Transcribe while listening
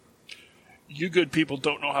You good people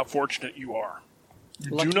don't know how fortunate you are.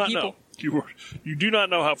 You Lucky do not people. know. You do not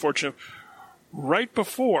know how fortunate. Right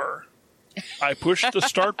before I pushed the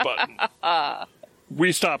start button,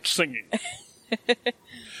 we stopped singing.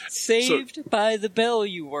 Saved by the bell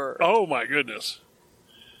you were. Oh, my goodness.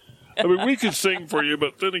 I mean, we could sing for you,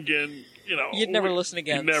 but then again, You'd never listen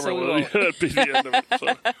again. You'd never so we listen. won't. That'd be the end of it.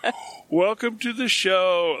 So, welcome to the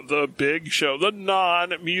show, the big show, the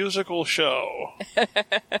non-musical show.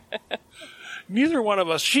 Neither one of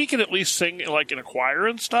us, she can at least sing like in a choir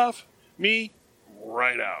and stuff. Me,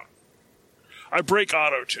 right out. I break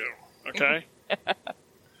auto-tune, okay?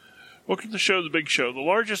 Welcome to the show, the big show, the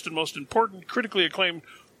largest and most important, critically acclaimed,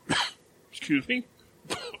 excuse me,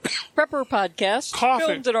 Prepper podcast,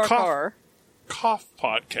 filmed in our car. Cough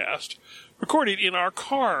podcast, recorded in our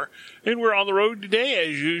car. And we're on the road today,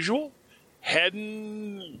 as usual,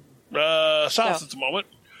 heading south at the moment.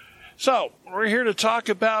 So, we're here to talk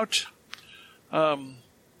about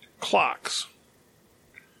clocks.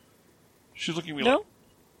 She's looking at me like,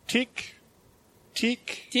 tick,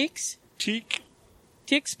 tick, Ticks? tick,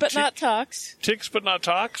 Ticks but not talks. ticks but not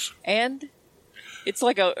talks. And it's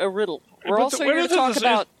like a riddle. We're But also here to talk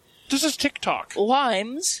about this is TikTok.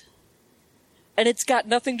 limes, and it's got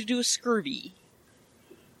nothing to do with scurvy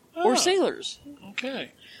or sailors.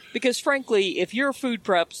 Okay. Because frankly, if your food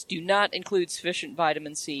preps do not include sufficient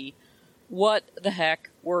vitamin C, what the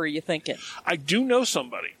heck were you thinking? I do know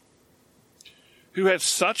somebody who had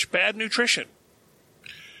such bad nutrition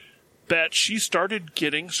that she started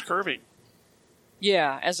getting scurvy.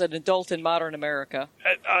 Yeah, as an adult in modern America,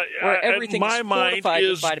 Where everything my is mind fortified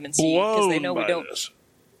with is vitamin C because they know we blown don't. by this.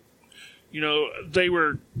 They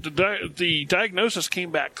were the diagnosis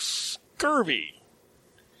came back scurvy,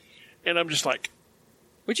 and I'm just like,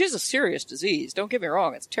 Which is a serious disease. Don't get me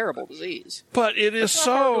wrong; it's a terrible disease. but it is It's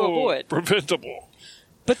not hard to so avoid. preventable.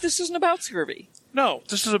 But this isn't about scurvy. No,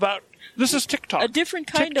 this is TikTok. A different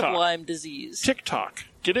kind TikTok. of Lyme disease. TikTok.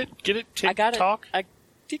 Get it? TikTok. I got it.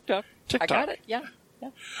 TikTok. TikTok. I got it. Yeah.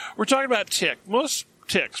 We're talking about most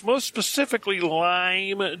specifically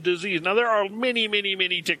Lyme disease. Now, there are many, many,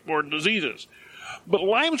 many tick-borne diseases, but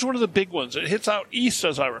Lyme is one of the big ones. It hits out east,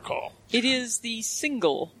 as I recall. It is the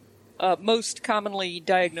single most commonly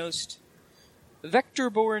diagnosed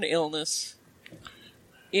vector-borne illness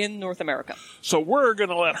in North America. So we're going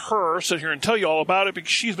to let her sit here and tell you all about it because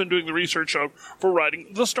she's been doing the research for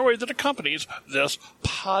writing the story that accompanies this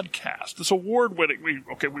podcast. This award-winning... we've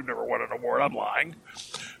never won an award. I'm lying.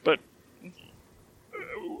 But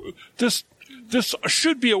this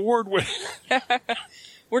should be award-winning.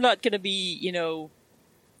 We're not going to be,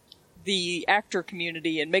 the actor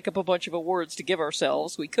community and make up a bunch of awards to give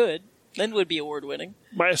ourselves. We could. Then would be award-winning.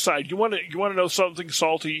 My aside, you want to know something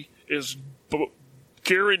salty is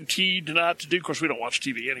guaranteed not to do? Of course, we don't watch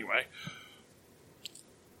TV anyway.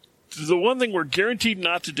 The one thing we're guaranteed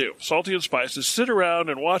not to do, salty and spice, is sit around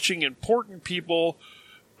and watching important people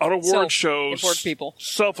on award shows.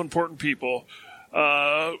 Self-important people.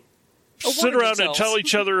 Sit around and tell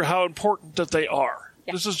each other how important that they are.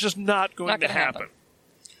 Yeah. This is just not going to happen.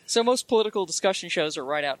 So most political discussion shows are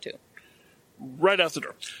right out, too. Right out the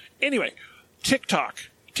door. Anyway, TikTok,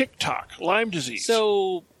 Lyme disease.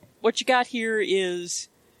 So what you got here is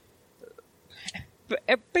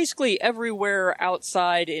basically everywhere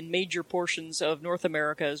outside in major portions of North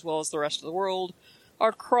America, as well as the rest of the world,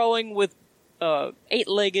 are crawling with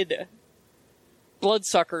 8-legged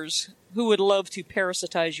bloodsuckers who would love to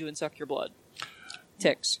parasitize you and suck your blood.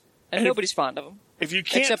 Ticks. And nobody's fond of them. If you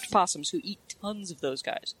can't... Except possums, who eat tons of those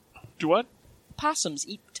guys. Do what? Possums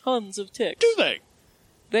eat tons of ticks. Do they?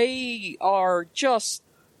 They are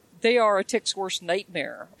a tick's worst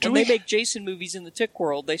nightmare. When they make Jason movies in the tick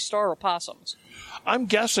world, they star opossums. I'm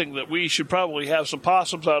guessing that we should probably have some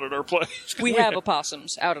possums out at our place. We have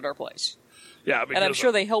opossums out at our place. Yeah, and I'm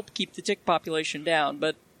sure they help keep the tick population down,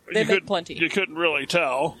 but they make plenty. You couldn't really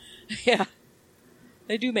tell. Yeah.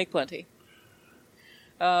 They do make plenty.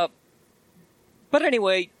 But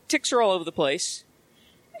anyway, ticks are all over the place.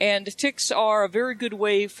 And ticks are a very good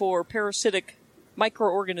way for parasitic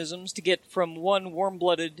microorganisms to get from one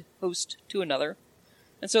warm-blooded host to another.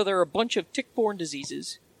 And so there are a bunch of tick-borne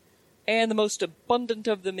diseases. And the most abundant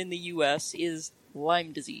of them in the U.S. is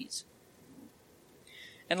Lyme disease.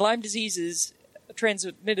 And Lyme disease is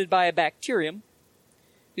transmitted by a bacterium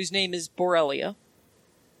whose name is Borrelia.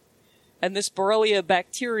 And this Borrelia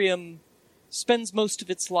bacterium spends most of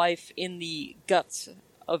its life in the guts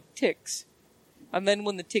of ticks. And then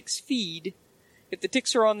when the ticks feed, if the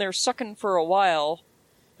ticks are on there sucking for a while,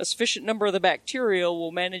 a sufficient number of the bacteria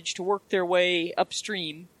will manage to work their way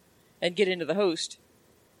upstream and get into the host.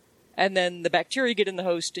 And then the bacteria get in the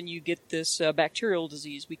host, and you get this bacterial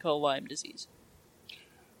disease we call Lyme disease.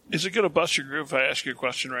 Is it going to bust your groove if I ask you a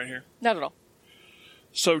question right here? Not at all.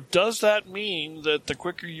 So does that mean that the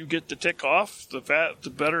quicker you get the tick off, the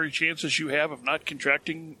better chances you have of not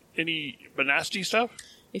contracting any nasty stuff?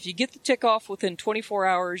 If you get the tick off within 24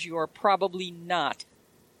 hours, you are probably not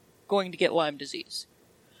going to get Lyme disease.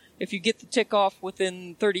 If you get the tick off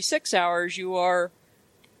within 36 hours, you are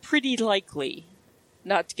pretty likely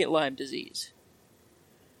not to get Lyme disease.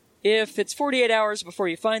 If it's 48 hours before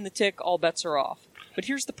you find the tick, all bets are off. But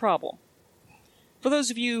here's the problem. For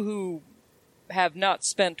those of you who have not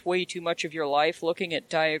spent way too much of your life looking at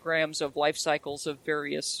diagrams of life cycles of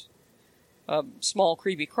various small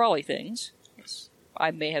creepy crawly things, as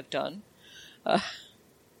I may have done,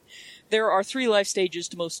 there are 3 life stages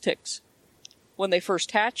to most ticks. When they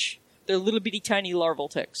first hatch, they're little bitty tiny larval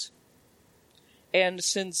ticks. And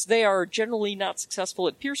since they are generally not successful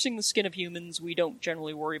at piercing the skin of humans, we don't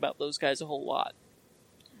generally worry about those guys a whole lot.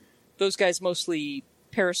 Those guys mostly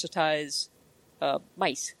parasitize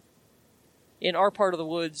mice. In our part of the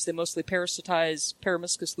woods, they mostly parasitize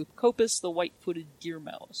Peromyscus leucopus, the white-footed deer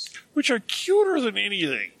mouse. Which are cuter than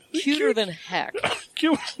anything. Cuter than heck.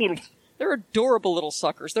 Cute little... They're adorable little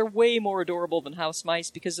suckers. They're way more adorable than house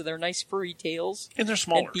mice because of their nice furry tails. And they're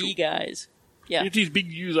smaller. And big eyes. Yeah. These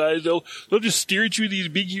big, huge eyes. They'll just stare at you with these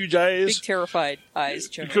big, huge eyes. Big, terrified eyes,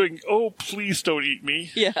 generally. Going, oh, please don't eat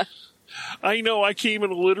me. Yeah. I know, I came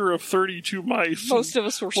in a litter of 32 mice. Most of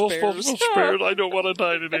us were spared. Most of us were spared. I don't want to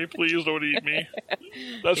die today. Please don't eat me.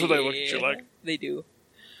 That's what they look at you like. They do.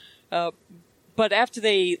 But after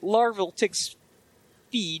the larval ticks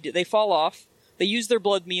feed, they fall off. They use their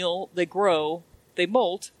blood meal. They grow. They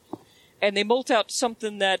molt. And they molt out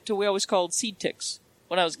something that we always called seed ticks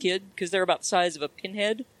when I was a kid, because they're about the size of a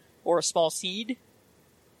pinhead or a small seed.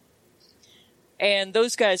 And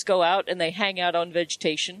those guys go out and they hang out on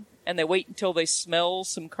vegetation. And they wait until they smell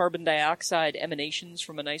some carbon dioxide emanations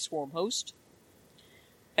from a nice warm host.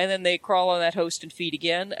 And then they crawl on that host and feed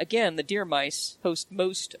again. Again, the deer mice host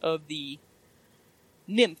most of the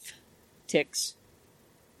nymph ticks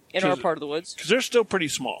in our part of the woods. Because they're still pretty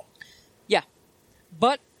small. Yeah.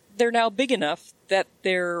 But they're now big enough that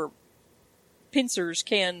their pincers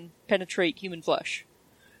can penetrate human flesh.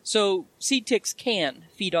 So seed ticks can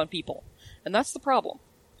feed on people. And that's the problem.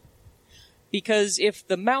 Because if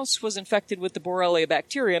the mouse was infected with the Borrelia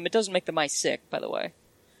bacterium, it doesn't make the mice sick, by the way.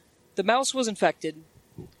 The mouse was infected,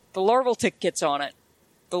 the larval tick gets on it,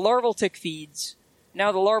 the larval tick feeds,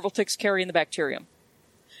 now the larval tick's carrying the bacterium.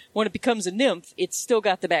 When it becomes a nymph, it's still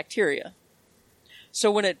got the bacteria.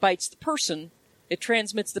 So when it bites the person, it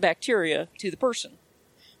transmits the bacteria to the person.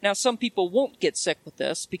 Now some people won't get sick with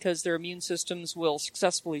this because their immune systems will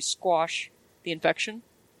successfully squash the infection,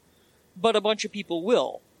 but a bunch of people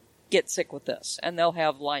will get sick with this, and they'll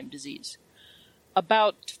have Lyme disease.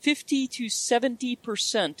 About 50 to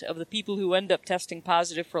 70% of the people who end up testing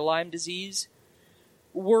positive for Lyme disease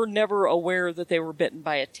were never aware that they were bitten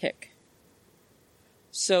by a tick.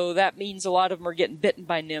 So that means a lot of them are getting bitten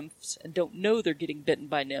by nymphs and don't know they're getting bitten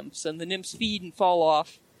by nymphs, and the nymphs feed and fall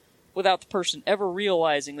off without the person ever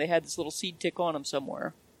realizing they had this little seed tick on them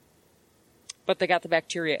somewhere. But they got the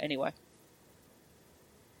bacteria anyway.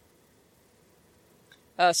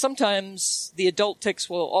 Sometimes the adult ticks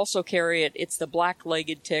will also carry it. It's the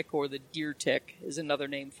black-legged tick, or the deer tick is another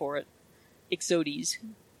name for it. Ixodes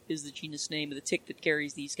is the genus name of the tick that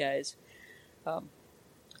carries these guys.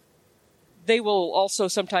 They will also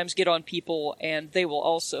sometimes get on people, and they will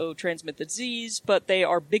also transmit the disease, but they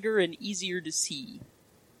are bigger and easier to see.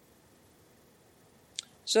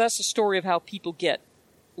 So that's the story of how people get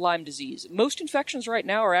Lyme disease. Most infections right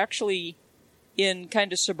now are actually in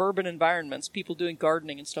kind of suburban environments, people doing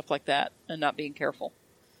gardening and stuff like that, and not being careful.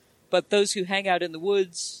 But those who hang out in the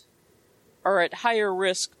woods are at higher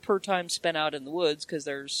risk per time spent out in the woods because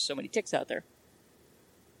there's so many ticks out there.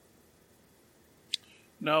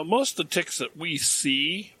 Now, most of the ticks that we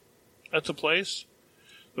see at the place,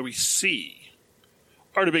 are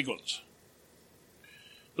the big ones.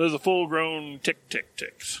 They're the full-grown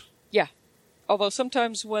ticks. Yeah. Although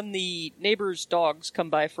sometimes when the neighbors' dogs come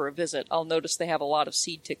by for a visit, I'll notice they have a lot of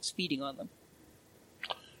seed ticks feeding on them.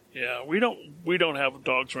 Yeah, we don't have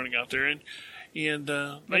dogs running out there, and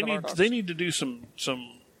they need to do some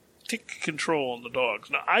tick control on the dogs.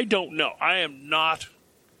 Now, I don't know. I am not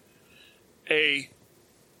a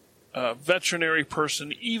veterinary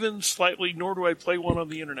person, even slightly, nor do I play one on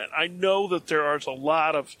the internet. I know that there are a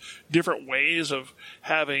lot of different ways of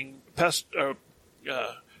having pest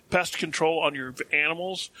control on your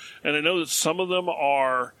animals, and I know that some of them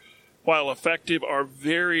are, while effective, are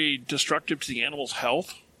very destructive to the animal's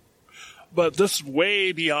health. But this is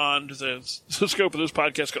way beyond the scope of this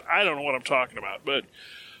podcast. 'Cause I don't know what I'm talking about. But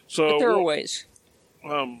there are ways.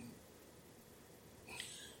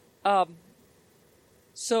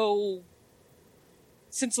 So,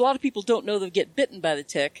 since a lot of people don't know they get bitten by the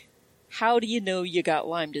tick, how do you know you got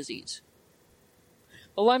Lyme disease?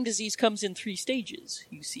 Well, Lyme disease comes in 3 stages,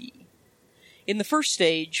 you see. In the first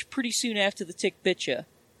stage, pretty soon after the tick bit you,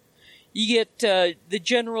 you get the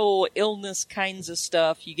general illness kinds of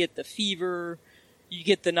stuff. You get the fever, you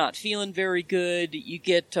get the not feeling very good, you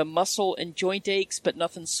get muscle and joint aches, but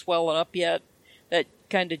nothing's swelling up yet. That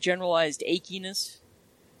kind of generalized achiness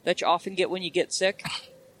that you often get when you get sick.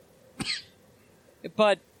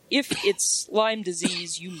 But if it's Lyme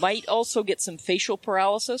disease, you might also get some facial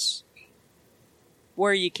paralysis,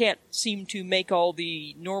 where you can't seem to make all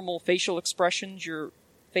the normal facial expressions. Your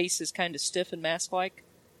face is kind of stiff and mask-like.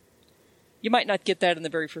 You might not get that in the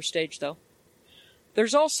very first stage, though.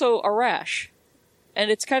 There's also a rash, and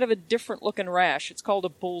it's kind of a different-looking rash. It's called a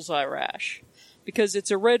bullseye rash, because it's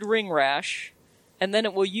a red ring rash, and then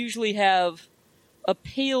it will usually have a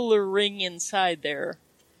paler ring inside there,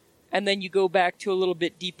 and then you go back to a little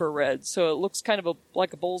bit deeper red, so it looks kind of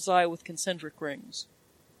like a bullseye with concentric rings.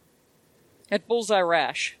 That bullseye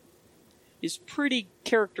rash is pretty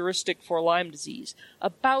characteristic for Lyme disease.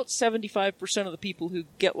 About 75% of the people who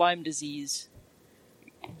get Lyme disease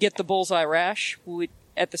get the bullseye rash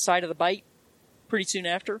at the side of the bite pretty soon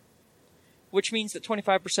after, which means that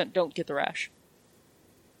 25% don't get the rash.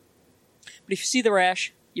 But if you see the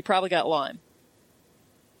rash, you probably got Lyme.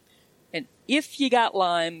 And if you got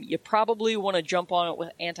Lyme, you probably want to jump on it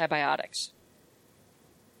with antibiotics.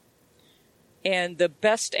 And the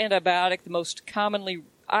best antibiotic, the most commonly...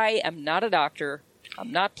 I am not a doctor.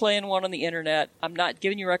 I'm not playing one on the internet. I'm not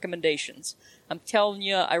giving you recommendations. I'm telling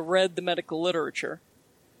you, I read the medical literature.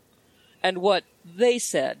 And what they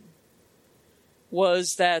said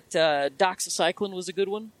was that doxycycline was a good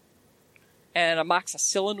one, and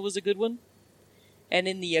amoxicillin was a good one. And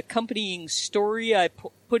in the accompanying story, I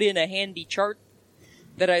put in a handy chart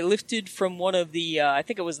that I lifted from one of the, I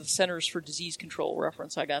think it was the Centers for Disease Control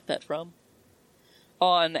reference I got that from,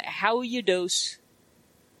 on how you dose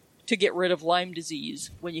to get rid of Lyme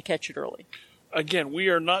disease when you catch it early. Again, we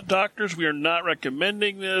are not doctors. We are not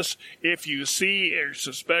recommending this. If you see or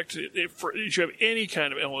suspect if you have any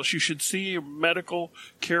kind of illness, you should see your medical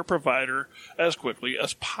care provider as quickly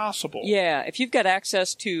as possible. Yeah, if you've got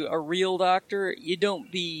access to a real doctor, you don't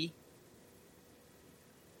be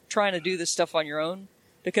trying to do this stuff on your own,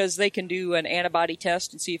 because they can do an antibody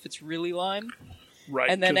test and see if it's really Lyme. Right.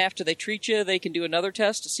 And then after they treat you, they can do another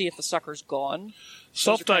test to see if the sucker's gone.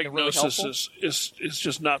 Self-diagnosis is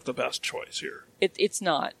just not the best choice here. It's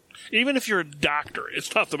not. Even if you're a doctor,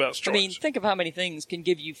 it's not the best choice. I mean, think of how many things can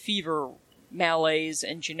give you fever, malaise,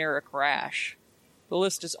 and generic rash. The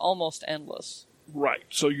list is almost endless. Right.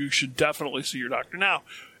 So you should definitely see your doctor. Now,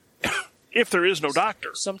 if there is no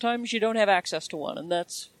doctor... Sometimes you don't have access to one, and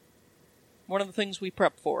that's one of the things we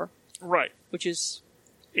prep for. Right. Which is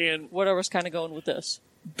and what I was kind of going with this.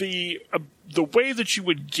 The way that you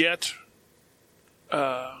would get...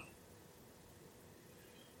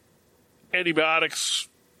 antibiotics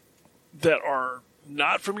that are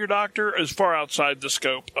not from your doctor is far outside the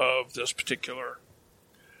scope of this particular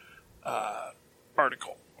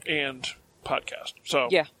article and podcast. So,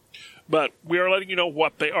 yeah. But we are letting you know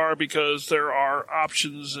what they are, because there are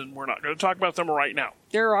options, and we're not going to talk about them right now.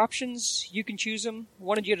 There are options. You can choose them.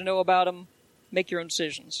 Wanted you to know about them. Make your own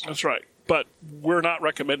decisions. That's right. But we're not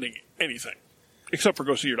recommending anything, except for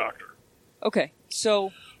go see your doctor. Okay,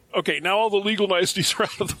 so... Okay, now all the legal niceties are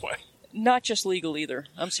out of the way. Not just legal either.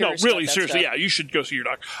 I'm serious. No, really, about that seriously, stuff. yeah, you should go see your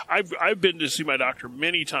doctor. I've been to see my doctor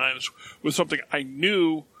many times with something I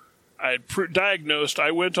knew I had diagnosed.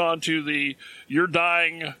 I went on to the "you're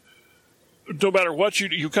dying, no matter what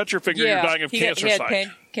you cut your finger, you're dying of cancer" site.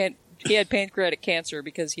 He had pancreatic cancer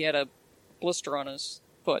because he had a blister on his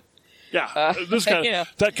foot. Yeah, this kind of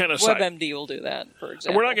that kind of site. WebMD will do that, for example.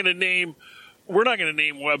 And we're not going to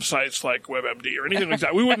name websites like WebMD or anything like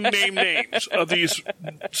that. We wouldn't name names of these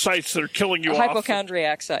sites that are killing you off.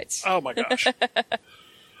 Hypochondriac sites. Oh, my gosh.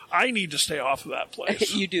 I need to stay off of that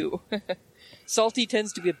place. You do. Salty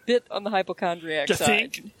tends to be a bit on the hypochondriac You side.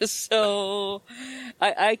 think? So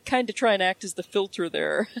I kind of try and act as the filter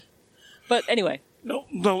there. But anyway.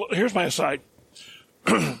 No, here's my aside.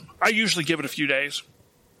 I usually give it a few days.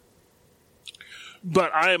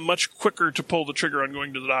 But I am much quicker to pull the trigger on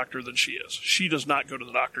going to the doctor than she is. She does not go to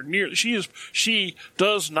the doctor nearly. She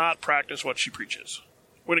does not practice what she preaches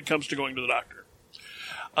when it comes to going to the doctor.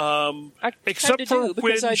 Except for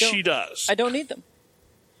when she does. I don't need them.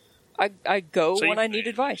 I go See? when I need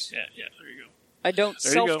advice. Yeah, there you go. I don't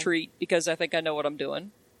There you go. self-treat because I think I know what I'm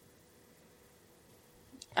doing.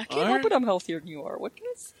 I can't All help right. it I'm healthier than you are. What can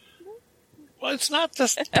I say? Well, it's not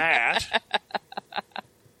just that.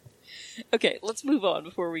 Okay, let's move on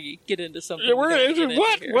before we get into something. Yeah, we don't wanna get into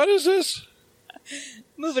what? here. What is this?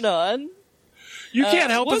 Moving on. You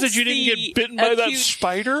can't help it what's that you didn't the get bitten by that acute-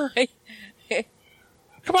 spider?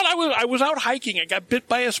 Come on, I was out hiking. I got bit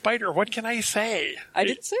by a spider. What can I say? I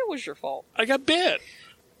didn't say it was your fault. I got bit.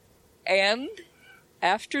 And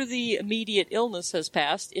after the immediate illness has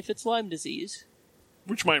passed, if it's Lyme disease,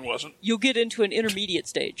 Which mine wasn't. you'll get into an intermediate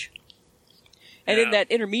stage. And in Yeah.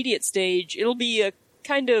 that intermediate stage, it'll be a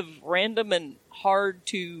kind of random and hard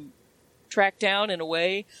to track down in a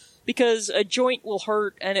way, because a joint will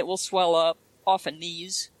hurt and it will swell up, often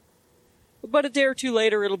knees. But a day or two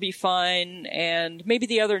later, it'll be fine, and maybe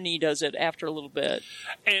the other knee does it after a little bit.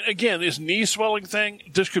 And again, this knee swelling thing,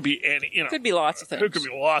 this could be any, Could be lots of things. It could be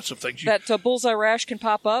lots of things. That bullseye rash can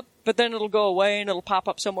pop up, but then it'll go away and it'll pop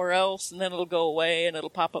up somewhere else, and then it'll go away and it'll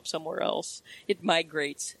pop up somewhere else. It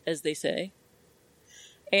migrates, as they say.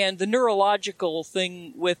 And the neurological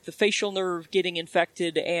thing with the facial nerve getting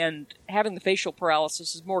infected and having the facial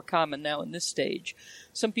paralysis is more common now in this stage.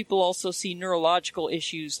 Some people also see neurological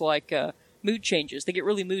issues like mood changes. They get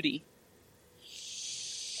really moody.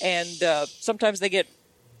 And sometimes they get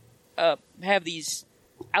have these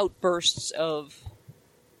outbursts of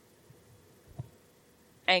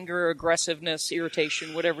anger, aggressiveness,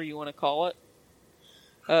 irritation, whatever you want to call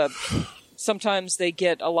it. Sometimes they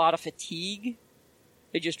get a lot of fatigue.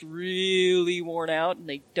 They're just really worn out and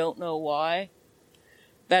they don't know why.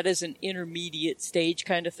 That is an intermediate stage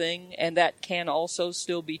kind of thing, and that can also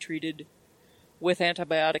still be treated with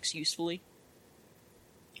antibiotics usefully.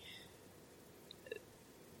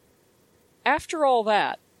 After all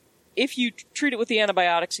that, if you treat it with the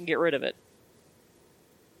antibiotics and get rid of it,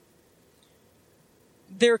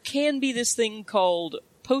 there can be this thing called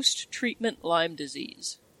post-treatment Lyme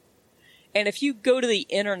disease. And if you go to the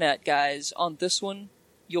internet, guys, on this one,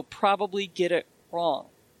 you'll probably get it wrong.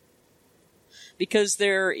 Because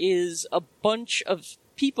there is a bunch of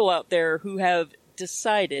people out there who have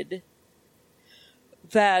decided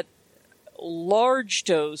that large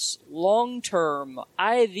dose, long-term,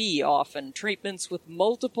 IV often, treatments with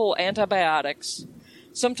multiple antibiotics,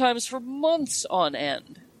 sometimes for months on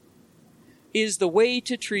end, is the way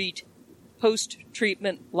to treat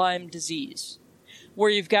post-treatment Lyme disease. Where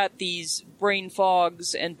you've got these brain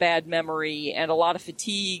fogs and bad memory and a lot of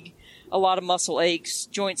fatigue, a lot of muscle aches,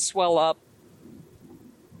 joints swell up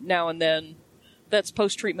now and then. That's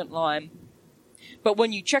post-treatment Lyme. But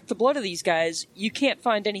when you check the blood of these guys, you can't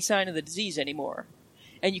find any sign of the disease anymore.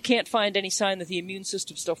 And you can't find any sign that the immune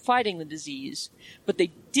system's still fighting the disease, but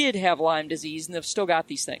they did have Lyme disease and they've still got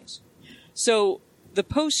these things. So the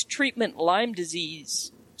post-treatment Lyme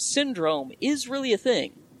disease syndrome is really a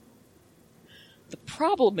thing. The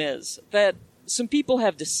problem is that some people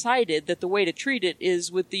have decided that the way to treat it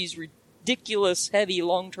is with these ridiculous, heavy,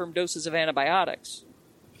 long-term doses of antibiotics.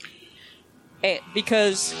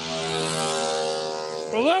 Because...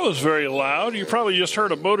 Well, that was very loud. You probably just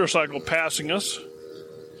heard a motorcycle passing us.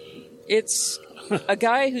 It's a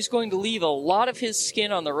guy who's going to leave a lot of his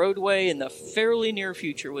skin on the roadway in the fairly near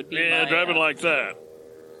future would be Yeah, my, driving like that.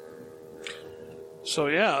 So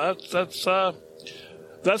yeah, that's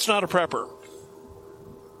not a prepper.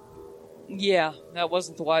 Yeah, that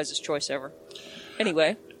wasn't the wisest choice ever.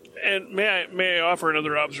 Anyway. And may I offer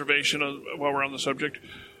another observation while we're on the subject?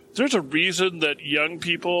 There's a reason that young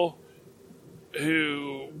people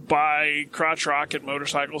who buy crotch rocket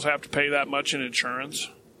motorcycles have to pay that much in insurance.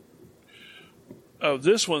 Oh,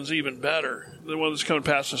 this one's even better. The one that's coming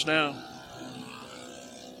past us now.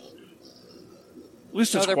 At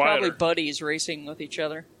least it's they're quieter. probably buddies racing with each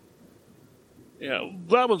other. Yeah,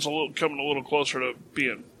 that one's coming a little closer to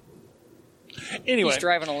being. Anyway, He's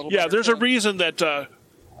driving a little yeah, better there's a too. reason that a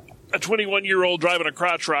 21-year-old driving a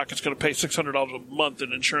crotch rocket is going to pay $600 a month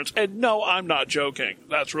in insurance. And no, I'm not joking.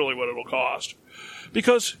 That's really what it'll cost.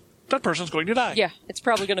 Because that person's going to die. Yeah, it's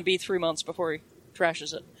probably going to be 3 months before he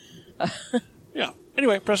trashes it. Yeah.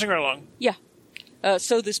 Anyway, pressing right along. Yeah.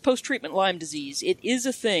 So this post-treatment Lyme disease, it is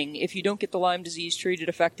a thing if you don't get the Lyme disease treated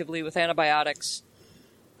effectively with antibiotics.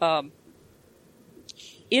 In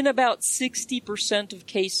about 60% of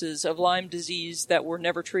cases of Lyme disease that were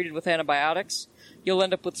never treated with antibiotics, you'll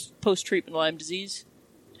end up with post-treatment Lyme disease.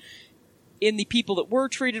 In the people that were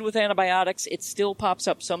treated with antibiotics, it still pops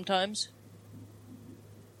up sometimes.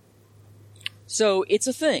 So it's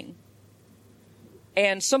a thing.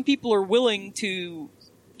 And some people are willing to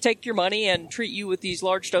take your money and treat you with these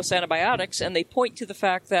large dose antibiotics, and they point to the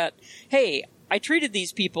fact that, hey, I treated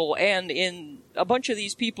these people, and in a bunch of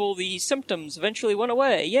these people, the symptoms eventually went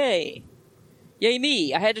away. Yay. Yay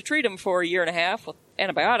me. I had to treat them for 1.5 years with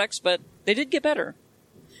antibiotics, but they did get better.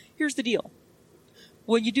 Here's the deal.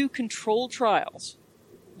 When you do controlled trials,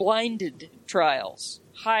 blinded trials,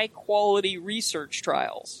 high-quality research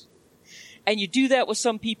trials, and you do that with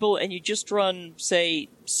some people and you just run, say,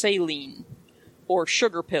 saline or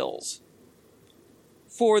sugar pills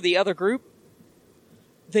for the other group,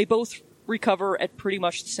 they both recover at pretty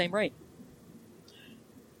much the same rate.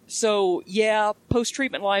 So, yeah,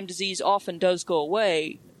 post-treatment Lyme disease often does go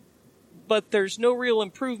away, but there's no real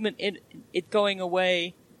improvement in it going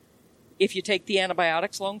away if you take the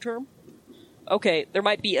antibiotics long-term. Okay, there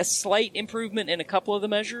might be a slight improvement in a couple of the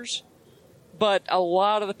measures, but a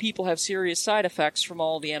lot of the people have serious side effects from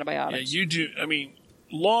all the antibiotics. Yeah, you do. I mean,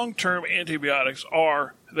 long-term antibiotics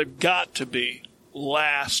they've got to be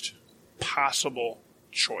last possible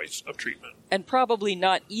choice of treatment. And probably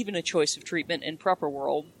not even a choice of treatment in prepper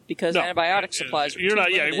world, because antibiotic supplies are you're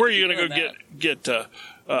not. Yeah, where are you going to get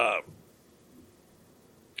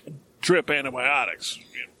drip antibiotics?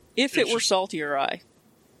 If it were Salty Eye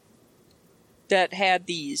that had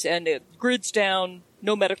these, and it grids down,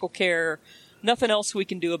 no medical care, nothing else we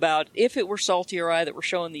can do about it. If it were Salty Eye that were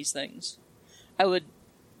showing these things, I would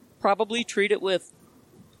probably treat it with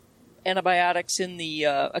antibiotics in the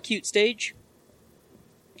acute stage,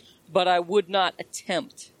 but I would not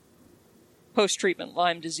attempt post-treatment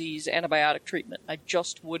Lyme disease antibiotic treatment. I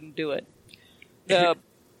just wouldn't do it. The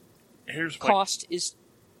cost is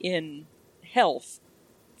in health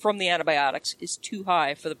from the antibiotics is too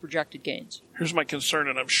high for the projected gains. Here's my concern,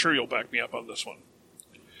 and I'm sure you'll back me up on this one.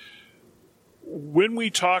 When we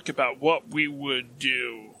talk about what we would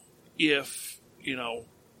do if,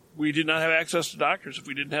 we did not have access to doctors, if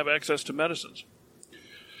we didn't have access to medicines,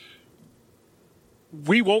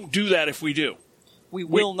 we won't do that if we do. We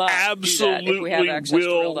will not absolutely do that if we have access to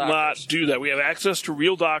real doctors. Not do that. We have access to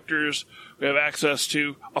real doctors. We have access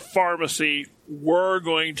to a pharmacy. We're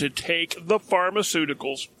going to take the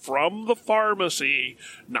pharmaceuticals from the pharmacy,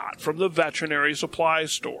 not from the veterinary supply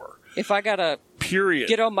store. If I got to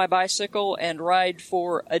get on my bicycle and ride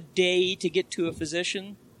for a day to get to a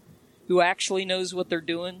physician who actually knows what they're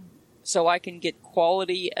doing so I can get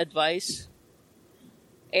quality advice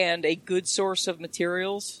and a good source of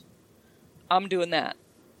materials, I'm doing that.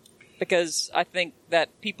 Because I think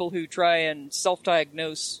that people who try and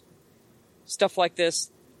self-diagnose stuff like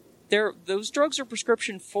this, those drugs are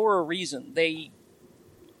prescription for a reason.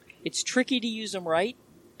 It's tricky to use them right,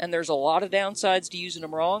 and there's a lot of downsides to using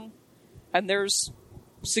them wrong, and there's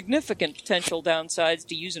significant potential downsides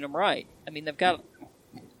to using them right. I mean, they've got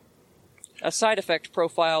a side effect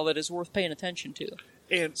profile that is worth paying attention to.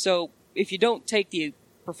 And so if you don't take the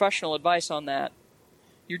professional advice on that,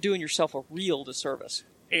 you're doing yourself a real disservice.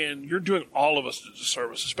 And you're doing all of us a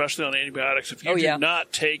disservice, especially on antibiotics. If you do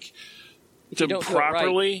not take them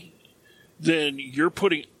properly, then you're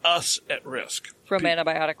putting us at risk. From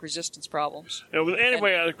antibiotic resistance problems. With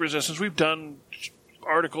antibiotic resistance, we've done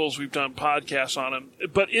articles, we've done podcasts on them,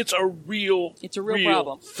 but it's a real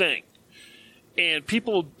problem thing. And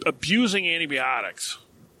people abusing antibiotics,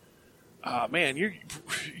 man,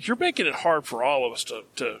 you're making it hard for all of us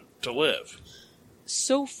to live.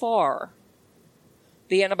 So far,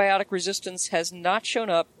 the antibiotic resistance has not shown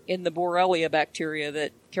up in the Borrelia bacteria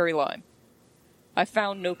that carry Lyme. I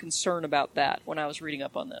found no concern about that when I was reading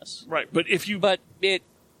up on this. Right, but it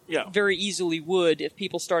very easily would if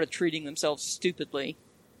people started treating themselves stupidly.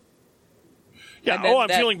 Yeah, I'm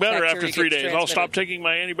feeling better after 3 days. I'll stop taking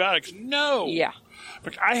my antibiotics. No. Yeah.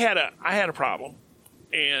 But I had a problem,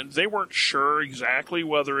 and they weren't sure exactly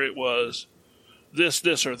whether it was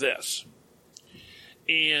this, or this.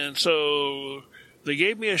 And so they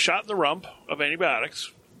gave me a shot in the rump of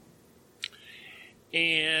antibiotics,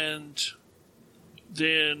 and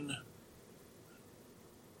then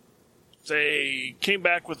they came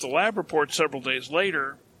back with the lab report several days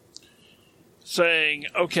later saying,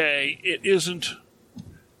 okay, it isn't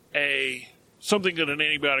something that an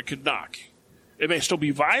antibiotic could knock. It may still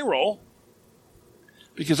be viral,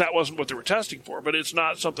 because that wasn't what they were testing for, but it's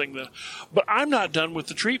not something that... But I'm not done with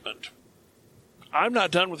the treatment. I'm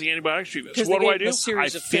not done with the antibiotic treatment. So what do? I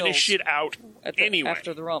finish it out anyway.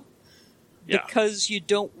 After the rump. Yeah. Because you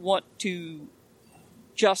don't want to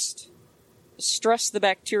just stress the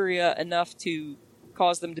bacteria enough to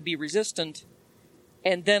cause them to be resistant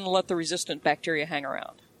and then let the resistant bacteria hang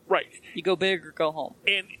around. Right. You go big or go home.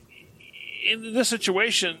 And in this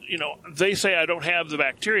situation, they say I don't have the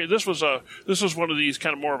bacteria. This was one of these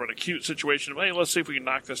kind of more of an acute situation. Hey, let's see if we can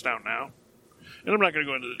knock this down now. And I'm not going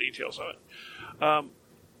to go into the details of it.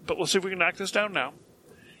 But let's see if we can knock this down now.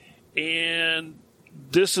 And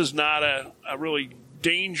this is not a really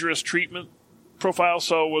dangerous treatment profile,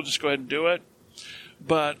 so we'll just go ahead and do it.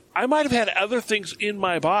 But I might have had other things in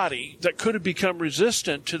my body that could have become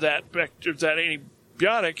resistant to that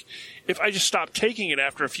antibiotic if I just stopped taking it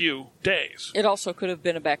after a few days. It also could have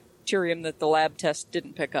been a bacterium that the lab test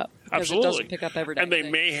didn't pick up. Because Absolutely. It doesn't pick up every day. And I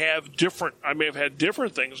may have had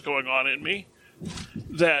different things going on in me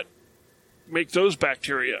that make those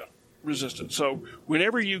bacteria resistant. So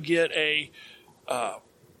whenever you get a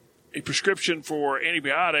prescription for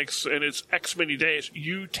antibiotics and it's X many days,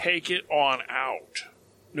 you take it on out,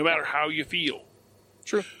 no matter how you feel.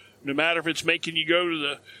 True. No matter if it's making you go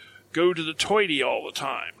to the toilet all the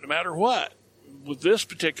time, no matter what. With this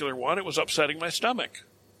particular one, it was upsetting my stomach.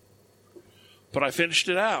 But I finished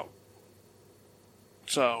it out.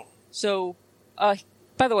 So,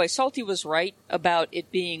 by the way, Salty was right about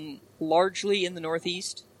it being largely in the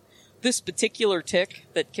Northeast. This particular tick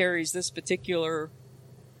that carries this particular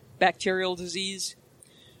bacterial disease,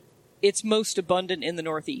 it's most abundant in the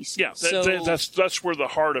Northeast. Yeah, that's where the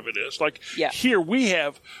heart of it is. Here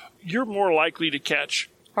you're more likely to catch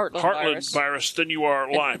Heartland virus than you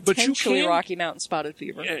are Lyme. But potentially Rocky Mountain spotted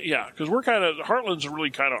fever. Yeah, because Heartland's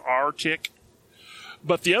really kind of our tick.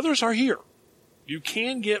 But the others are here. You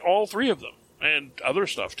can get all three of them and other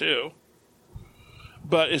stuff too.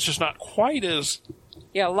 But it's just not quite as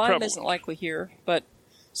Lyme prevalent. Isn't likely here, but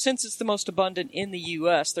since it's the most abundant in the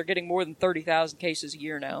U.S., they're getting more than 30,000 cases a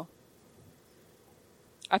year now.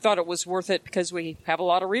 I thought it was worth it because we have a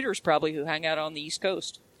lot of readers probably who hang out on the East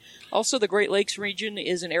Coast. Also, the Great Lakes region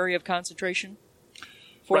is an area of concentration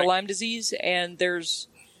for Lyme disease, and there's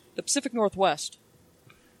the Pacific Northwest.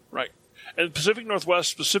 Right. And the Pacific Northwest,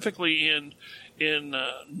 specifically in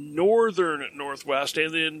northern Northwest,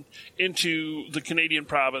 and then into the Canadian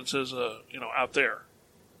provinces, out there.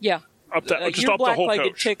 Yeah. Just your up the whole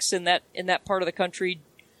black-legged coast. ticks in that part of the country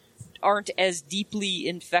aren't as deeply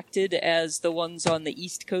infected as the ones on the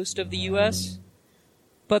east coast of the U.S.,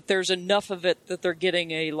 but there's enough of it that they're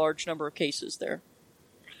getting a large number of cases there.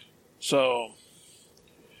 So,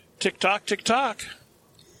 tick-tock, tick-tock.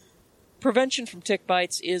 Prevention from tick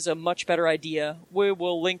bites is a much better idea. We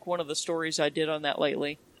will link one of the stories I did on that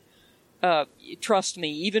lately. Trust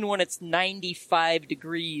me, even when it's 95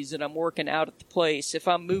 degrees and I'm working out at the place, if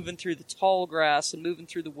I'm moving through the tall grass and moving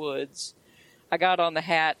through the woods, I got on the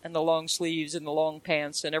hat and the long sleeves and the long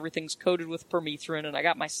pants and everything's coated with permethrin and I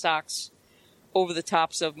got my socks over the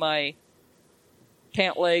tops of my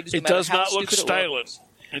pant legs. It does not look stylish.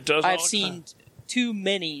 It does. I've seen too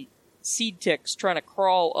many seed ticks trying to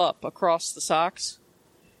crawl up across the socks,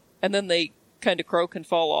 and then they kind of croak and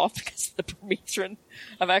fall off because of the permethrin.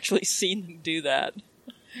 I've actually seen them do that.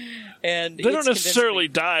 And they don't necessarily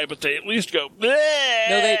die, but they at least go, bleh!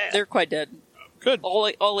 No, they're quite dead. Good. All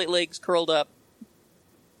 8 legs curled up.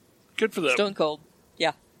 Good for them. Stone cold.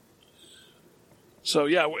 Yeah. So,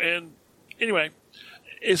 yeah, and anyway,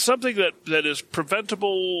 it's something that is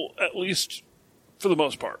preventable, at least for the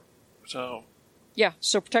most part. So, yeah,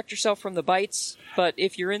 so protect yourself from the bites, but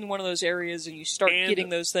if you're in one of those areas and you start getting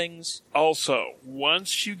those things... Also,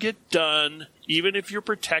 once you get done, even if you're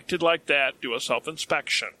protected like that, do a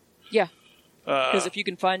self-inspection. Yeah, because if you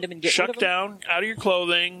can find them and get rid of them... Shuck down out of your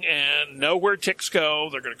clothing and know where ticks go.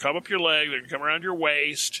 They're going to come up your leg. They're going to come around your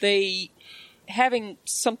waist. Having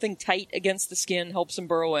something tight against the skin helps them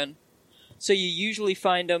burrow in. So you usually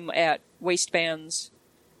find them at waistbands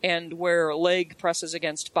and where a leg presses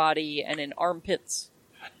against body and in armpits.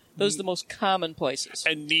 Those are the most common places.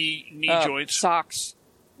 And knee joints. Socks,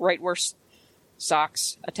 right where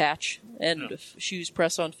socks attach. And if shoes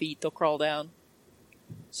press on feet, they'll crawl down.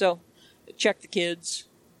 So, check the kids.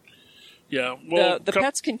 Yeah. Well, the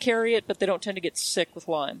pets can carry it, but they don't tend to get sick with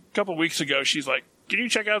Lyme. A couple weeks ago, she's like, can you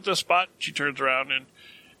check out this spot? She turns around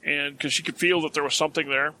and because she could feel that there was something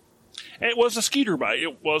there. And it was a skeeter bite.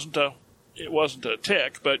 It wasn't a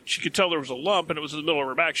tick, but she could tell there was a lump, and it was in the middle of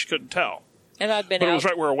her back. She couldn't tell. And I'd been But out. it was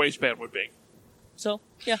right where a waistband would be. So,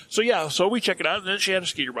 yeah. So we check it out, and then she had a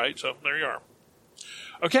skeeter bite, so there you are.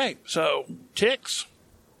 Okay, so ticks.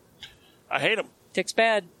 I hate them. Ticks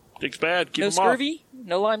bad. Ticks bad. Keep No them off. scurvy,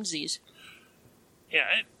 no Lyme disease. Yeah,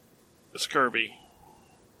 scurvy.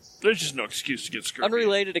 There's just no excuse to get scurvy.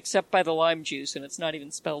 Unrelated except by the lime juice, and it's not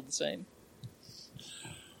even spelled the same.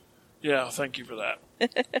 Yeah, thank you for that.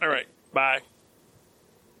 All right, bye.